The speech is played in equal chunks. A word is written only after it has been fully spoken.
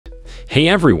Hey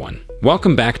everyone,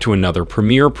 welcome back to another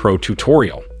Premiere Pro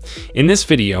tutorial. In this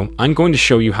video, I'm going to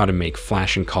show you how to make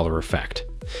flashing color effect.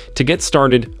 To get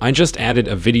started, I just added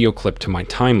a video clip to my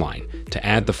timeline to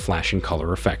add the flashing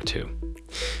color effect to.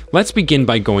 Let's begin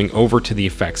by going over to the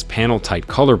effects panel, type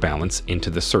color balance into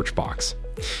the search box.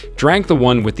 Drag the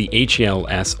one with the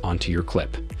HALS onto your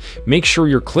clip. Make sure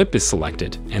your clip is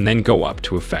selected and then go up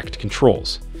to Effect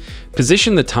Controls.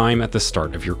 Position the time at the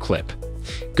start of your clip.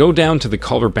 Go down to the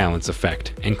color balance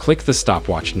effect and click the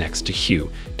stopwatch next to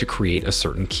hue to create a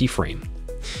certain keyframe.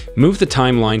 Move the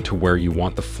timeline to where you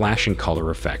want the flashing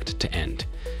color effect to end.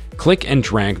 Click and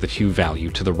drag the hue value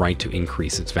to the right to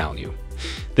increase its value.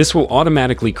 This will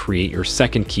automatically create your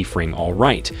second keyframe all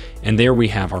right, and there we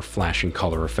have our flashing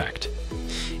color effect.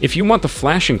 If you want the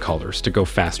flashing colors to go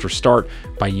faster, start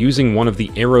by using one of the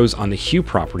arrows on the hue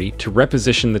property to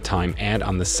reposition the time add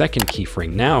on the second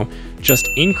keyframe. Now, just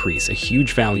increase a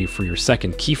huge value for your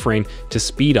second keyframe to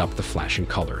speed up the flashing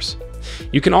colors.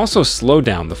 You can also slow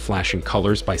down the flashing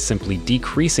colors by simply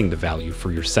decreasing the value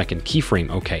for your second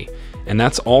keyframe. Okay, and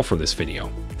that's all for this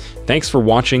video. Thanks for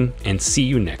watching and see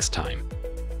you next time.